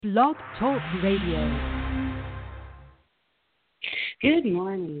Blog Talk Radio. Good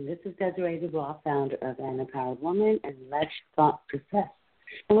morning. This is Desiree, the founder of An Empowered Woman and Let's Talk Success.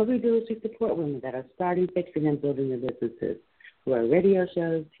 And what we do is we support women that are starting, fixing, and building their businesses through our radio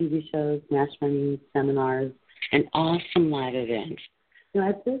shows, TV shows, masterminds, seminars, and awesome live events. Now,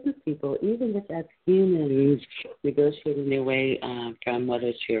 as business people, even just as humans negotiating their way from whether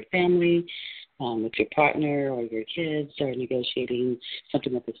it's your family, with your partner or your kids, or negotiating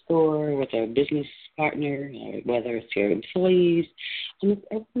something at the store with a business partner, or whether it's your employees, almost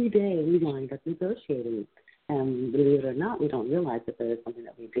every day we wind up negotiating. And believe it or not, we don't realize that there is something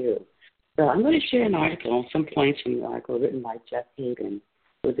that we do. So I'm going to share an article, some points from the article written by Jeff Hayden,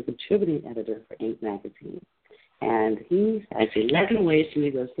 who is a contributing editor for Inc. magazine. And he has 11 ways to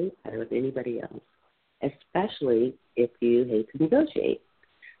negotiate better with anybody else, especially if you hate to negotiate.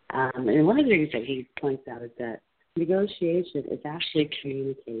 And one of the things that he points out is that negotiation is actually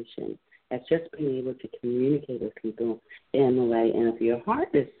communication. It's just being able to communicate with people in a way. And if your heart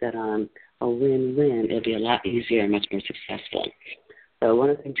is set on a win-win, it'll be a lot easier and much more successful. So one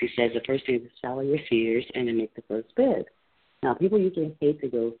of the things he says, the first thing is to swallow your fears and then make the first bid. Now, people usually hate to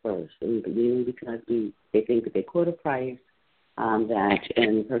go first, mainly because they think that they quote a price and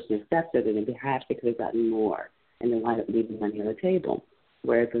the person accepts it, and perhaps they could have gotten more, and they wind up leaving money on the table.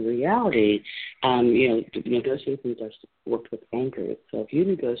 Whereas in reality, negotiations are worked with anchors. So if you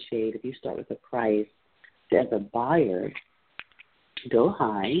negotiate, if you start with a price, as a buyer, go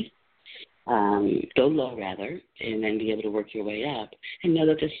high, go low rather, and then be able to work your way up. And know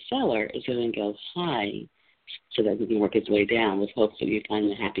that the seller is going to go high so that he can work his way down with hopes that you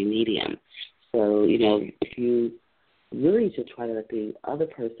find a happy medium. So, if you really should try to let the other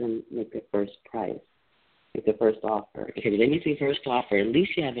person make the first price, make the first offer. Okay, if they make the first offer, at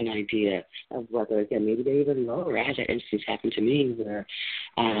least you have an idea of whether, again, maybe they're even lower. I had that instance happen to me where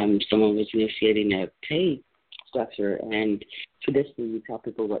someone was initiating a pay structure, and traditionally you tell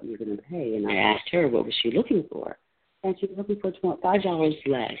people what you're going to pay, and I asked her what was she looking for, and she was looking for $5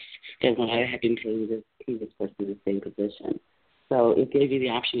 less than what I had been paying the previous person in the same position. So it gave you the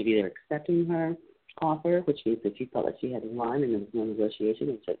option of either accepting her offer, which means that you felt that she had won and there was no negotiation,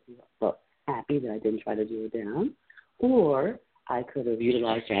 and so you felt happy that I didn't try to do it down, or I could have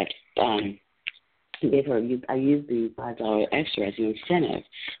utilized that. I used the $5 extra as an incentive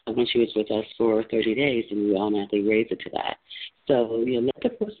when she was with us for 30 days, and we automatically raised it to that. So let the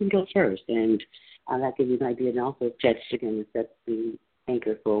person go first, and that gives you an idea, and also sets the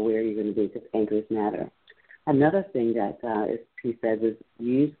anchor for where you're going to be, because anchors matter. Another thing that he says is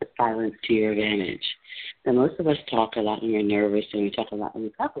use the silence to your advantage. Now, most of us talk a lot when we're nervous, and we talk a lot. When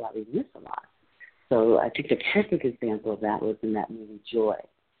we talk a lot, we miss a lot. So I think the perfect example of that was in that movie Joy,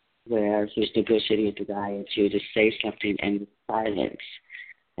 where she was negotiating with the guy, and she would just say something and silence.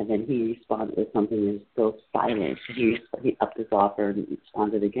 And then he responded with something and was still silent. He upped his offer and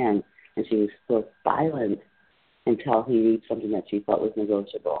responded again, and she was still silent until he reached something that she thought was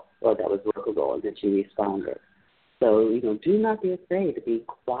negotiable or that was workable, and then she responded. So, do not be afraid to be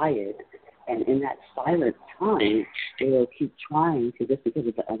quiet. And in that silent time, they will keep trying to, just because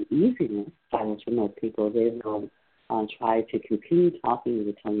of the uneasiness, silence for most people, they will try to continue talking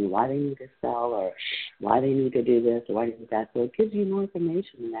to tell you why they need to sell or why they need to do this or why they need that. So it gives you more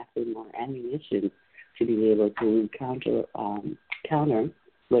information and actually more ammunition to be able to counter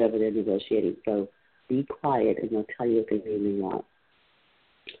whatever they're negotiating. So be quiet, and they'll tell you what they really want.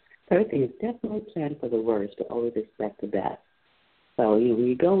 Third thing is definitely plan for the worst, but always expect the best. So, when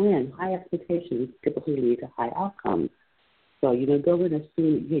you go in, high expectations typically lead to high outcomes. So, go in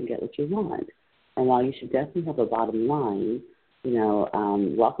assuming you can get what you want. And while you should definitely have a bottom line,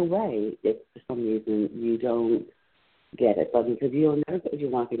 walk away if for some reason you don't get it. But because you'll never get what you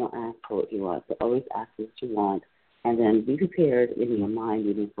want if you don't ask for what you want. So always ask what you want, and then be prepared in your mind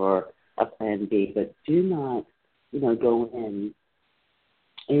even for a plan B. But do not, go in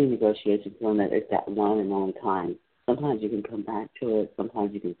any negotiation feeling that it's that one and only time. Sometimes you can come back to it.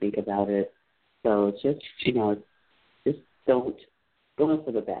 Sometimes you can think about it. So it's just, just don't go in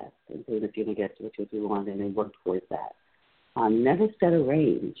for the best until that you're going to get what you want, and then work towards that. Never set a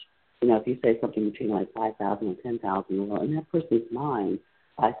range. If you say something between like 5,000 and 10,000, well, in that person's mind,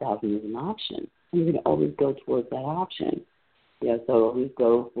 5,000 is an option, and you're going to always go towards that option. So always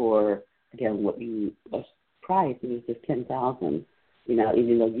go for, again, a price is just 10,000.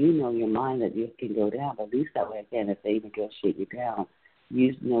 Even though you know in your mind that you can go down, but at least that way, again, if they negotiate you down,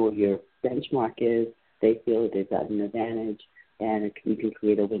 you know what your benchmark is. They feel that they've got an advantage, and you can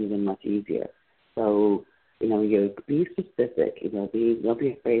create a win-win much easier. So, be specific. Don't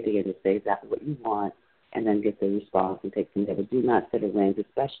be afraid to say exactly what you want, and then get the response and take from there. But do not set a range,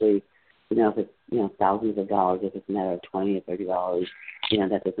 especially, if it's, thousands of dollars. If it's a matter of $20 or $30,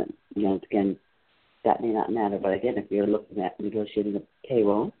 that doesn't, again, that may not matter. But again, if you're looking at negotiating a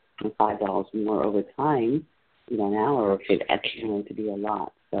payroll and $5 more over time, an hour could accumulate to be a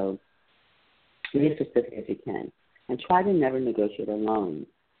lot. So be as specific as you can. And try to never negotiate alone.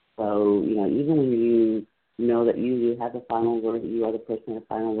 So, even when you know that you have the final word, you are the person with the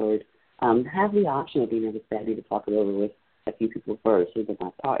final word, have the option of being able to say, I need to talk it over with a few people first, either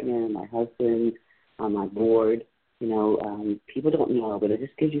my partner, my husband, my board. People don't know, but it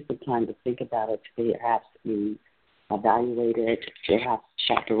just gives you some time to think about it, to perhaps evaluate it, perhaps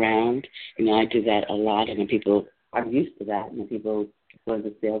shop around. I do that a lot, and when people are used to that, and people go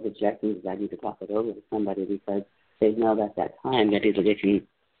into sales objections, I need to talk it over with somebody because they know at that time that either they can,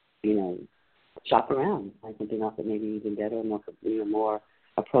 shop around, find something else that maybe even better or more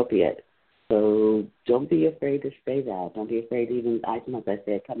appropriate. So don't be afraid to say that. Don't be afraid to even, as I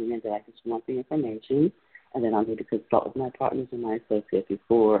said, coming into that, just want the information, and then I'll need to consult with my partners and my associates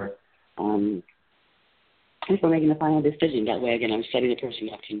before making the final decision. That way, again, I'm setting the person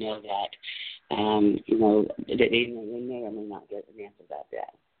up to know that, that they may or may not get an answer about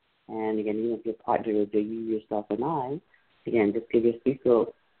that. And again, even if your partner is you, yourself, and I, again, just give your speaker.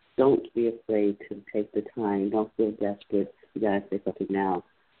 Don't be afraid to take the time. Don't feel desperate. You got to say something now.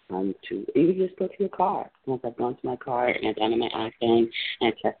 To even just go to your car. Once I've gone to my car and I've gone to my iPhone and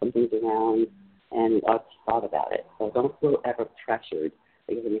I checked some things around and I've thought about it. So don't feel ever pressured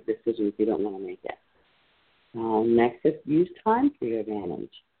because you make decisions if you don't want to make it. Next is use time for your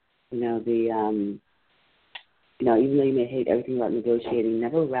advantage. Even though you may hate everything about negotiating,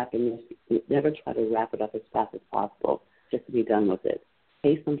 never try to wrap it up as fast as possible just to be done with it.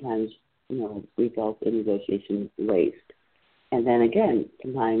 Pace sometimes, results in negotiation waste. And then again,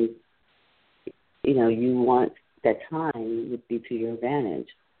 sometimes, you want that time would be to your advantage.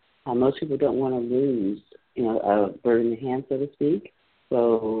 Most people don't want to lose, a bird in the hand, so to speak.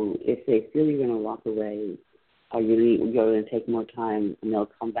 So if they feel you're going to walk away or you're going to take more time, and they'll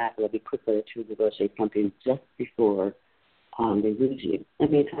come back, they'll be quicker to negotiate something just before they lose you.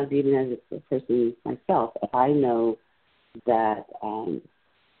 And many times, even as a person myself, if I know that I'm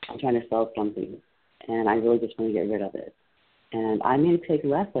trying to sell something and I really just want to get rid of it, and I may take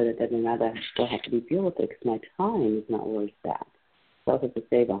less of it than rather I still have to be deal with it because my time is not worth that. So if it's to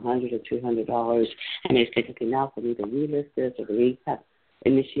save $100 or $200, I may think, okay, now for me to relist this or to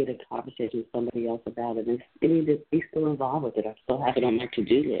initiate a conversation with somebody else about it, and I need to be still involved with it. I still have it on my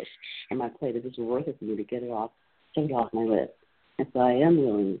to-do list or my plate. It is worth it for me to get it off, take it off my list. And so I am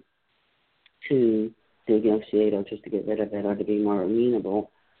willing to negotiate or just to get rid of it or to be more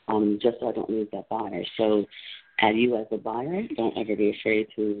amenable, just so I don't lose that buyer. So you as a buyer, don't ever be afraid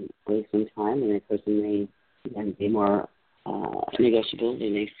to waste some time, and a person may be more negotiable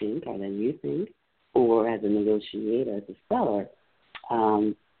than they think or than you think, or as a negotiator, as a seller,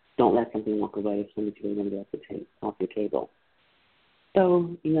 don't let something walk away if somebody's going to be able to take off your table.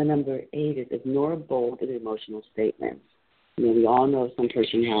 So, number 8 is ignore bold and emotional statements. We all know some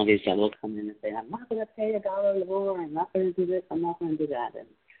personalities that will come in and say, I'm not going to pay $1 more, I'm not going to do this, I'm not going to do that. And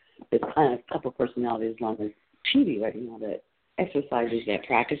there's kind of a couple personalities on the TV right now that exercises that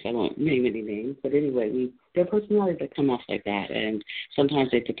practice. I won't name any names, but anyway, there are personalities that come off like that, and sometimes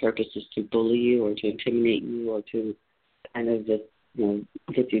the purpose is to bully you or to intimidate you or to kind of just,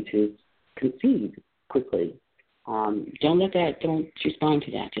 get you to concede quickly. Don't respond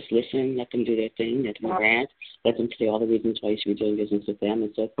to that. Just listen, let them do their thing, let them rant, let them say all the reasons why you should be doing business with them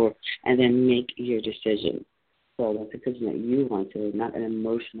and so forth, and then make your decision. So that's a decision that you want to, not an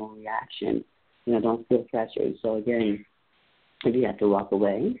emotional reaction. Don't feel pressured. So again, if you have to walk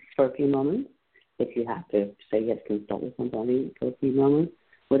away for a few moments, if you have to say you have to consult with somebody for a few moments,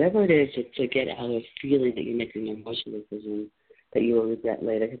 whatever it is to get out of feeling that you're making an emotional decision that you will regret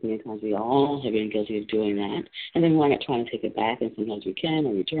later, because many times we all have been guilty of doing that, and then wind up trying to take it back, and sometimes we can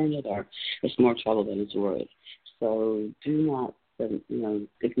or return it, or it's more trouble than it's worth. So do not,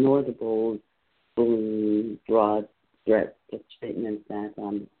 ignore the bold, broad threat statements that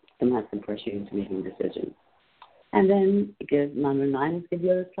sometimes can pressure you into making decisions. And then number 9 is give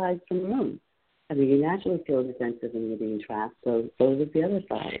the other side some room. You naturally feel defensive when you're being trapped, so does the other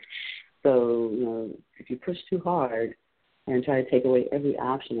side. So, if you push too hard and try to take away every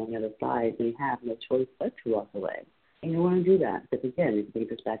option on the other side, then you have no choice but to walk away. And you don't want to do that, because again, it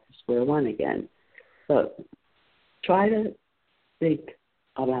brings us back to square one again. So try to think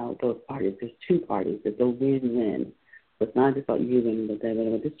about those parties. There's 2 parties. It's a win-win. So it's not just about you winning, but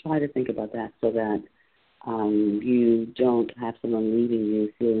just try to think about that so that you don't have someone leaving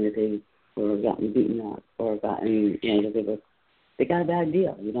you feeling that they or gotten beaten up or gotten, they got a bad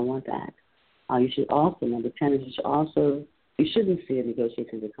deal. You don't want that. You should also, number 10 is you shouldn't see a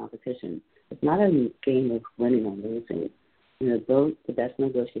negotiation as a competition. It's not a game of winning or losing. Both the best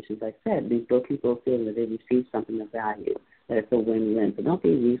negotiations, like I said, these both people feel that they receive something of value, that it's a win-win. So don't be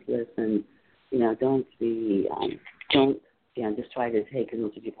ruthless and, don't be, just try to take as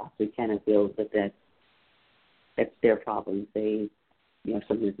much as you possibly can and feel that that's their problem. They,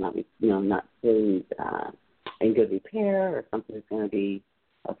 something is not, not really in good repair, or something is going to be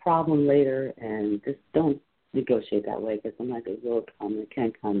a problem later, and just don't negotiate that way, because sometimes it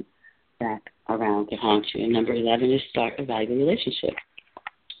can come back around to haunt you. And number 11 is start a valuable relationship.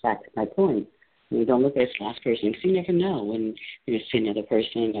 Back to my point. Don't look at this last person, because you never know when you're going to see another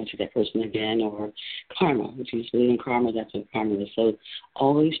person, or see that person again, or karma. If you believe in karma, that's what karma is. So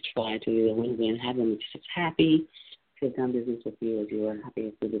always try to do a win-win, have them just happy to have done business with you as you are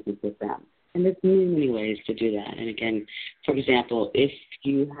happy to do business with them. And there's many, many ways to do that. And again, for example, if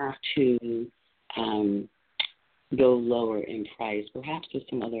you have to go lower in price, perhaps there's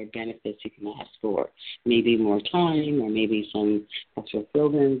some other benefits you can ask for. Maybe more time, or maybe some extra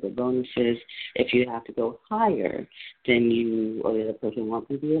fill-ins or bonuses. If you have to go higher than you or the other person wants,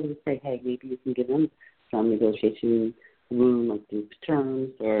 to be able to say, hey, maybe you can give them some negotiation room, like these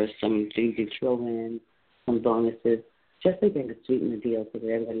terms, or some things you throw in, some bonuses, just again to sweeten the deal so that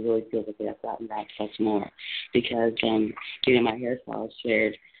everybody really feels that they have gotten back plus more. Because, my hairstylist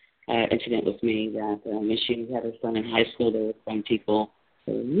shared incident with me that when she had her son in high school, there were some people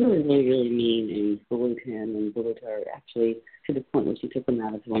that were really, really, really mean and bullied him and bullied her, actually to the point where she took him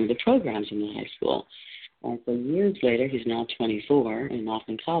out of one of the programs in the high school. And so years later, he's now 24 and off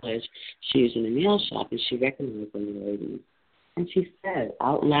in college. She was in a nail shop, and she recognized one of the ladies. And she said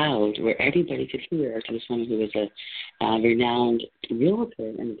out loud, where everybody could hear, to someone who was a renowned realtor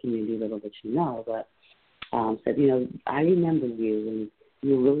in the community, little bit but said, I remember you, and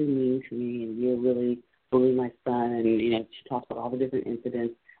you were really mean to me, and you were really bullying my son, and, she talked about all the different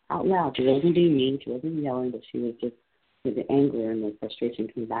incidents out loud. She wasn't being mean, she wasn't yelling, but she was just, the anger and the frustration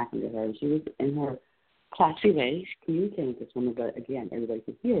came back into her, and she was in her classy way communicating with this woman, but again, everybody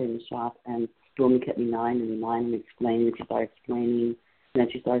could hear in the shop, and the woman kept reminding and explaining, and she started explaining, and then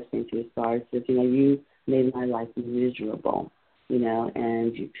she started saying to the stars, says, you made my life miserable, and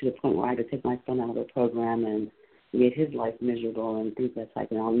to the point where I had to take my son out of the program and made his life miserable and things like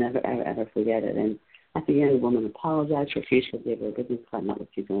that, and I'll never, ever, ever forget it. And at the end, the woman apologized, refused to give her a business card, not that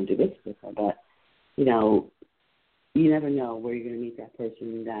she's going to do business with her, but, you never know where you're going to meet that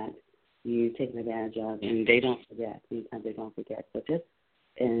person that you've taken advantage of, and they don't forget. Sometimes they don't forget. So just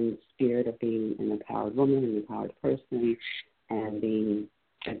in spirit of being an empowered woman, an empowered person, and being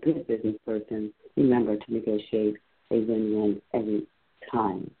a good business person, remember to negotiate a win-win every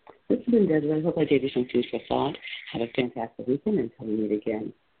time. This has been Desiree. I hope I gave you some food for thought. Have a fantastic weekend until we meet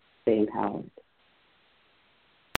again. Stay empowered.